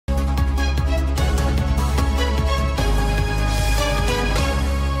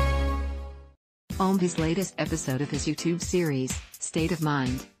His latest episode of his YouTube series, State of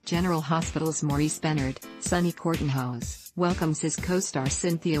Mind, General Hospital's Maurice Benard, Sonny Kortenhaus, welcomes his co-star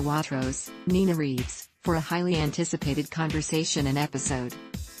Cynthia Watros, Nina Reeves, for a highly anticipated conversation and episode.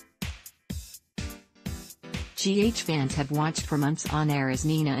 GH fans have watched for months on air as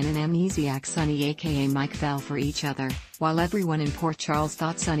Nina and an amnesiac Sonny aka Mike fell for each other, while everyone in Port Charles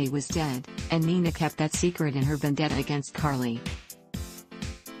thought Sonny was dead, and Nina kept that secret in her vendetta against Carly.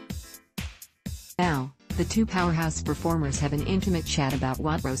 Now, the two powerhouse performers have an intimate chat about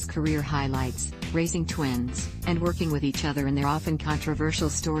Watros' career highlights, raising twins, and working with each other in their often controversial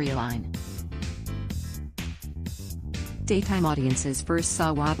storyline. Daytime audiences first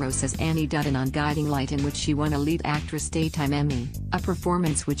saw Watros as Annie Dutton on Guiding Light, in which she won a Lead Actress Daytime Emmy, a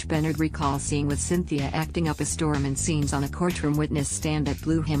performance which Benard recalls seeing with Cynthia acting up a storm in scenes on a courtroom witness stand that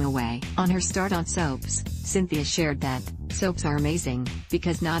blew him away. On her start on soaps, Cynthia shared that, "Soaps are amazing,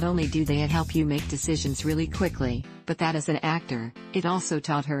 because not only do they help you make decisions really quickly, but that as an actor, it also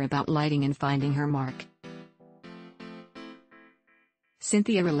taught her about lighting and finding her mark."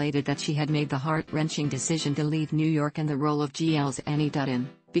 Cynthia related that she had made the heart-wrenching decision to leave New York and the role of GL's Annie Dutton,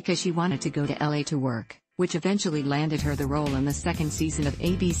 because she wanted to go to LA to work, which eventually landed her the role in the second season of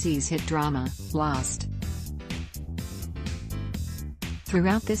ABC's hit drama, Lost.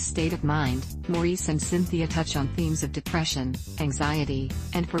 Throughout this State of Mind, Maurice and Cynthia touch on themes of depression, anxiety,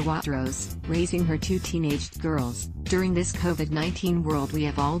 and for Watros, raising her two teenaged girls, during this COVID-19 world we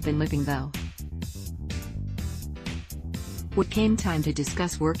have all been living though. When it came time to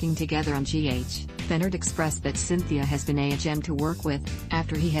discuss working together on GH, Benard expressed that Cynthia has been a gem to work with,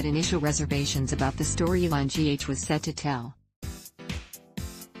 after he had initial reservations about the storyline GH was set to tell.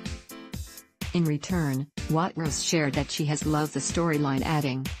 In return, Watros shared that she has loved the storyline,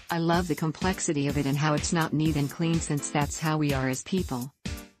 adding, "I love the complexity of it and how it's not neat and clean, since that's how we are as people.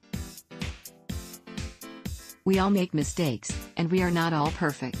 We all make mistakes, and we are not all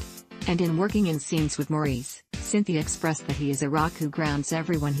perfect." And in working in scenes with Maurice, Cynthia expressed that he is a rock who grounds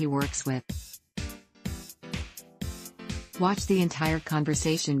everyone he works with. Watch the entire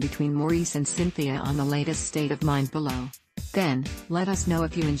conversation between Maurice and Cynthia on the latest State of Mind below. Then, let us know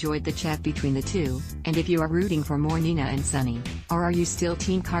if you enjoyed the chat between the two, and if you are rooting for more Nina and Sonny, or are you still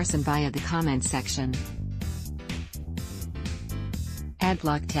Team Carson via the comment section. Ad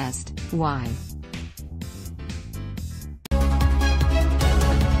block test, why?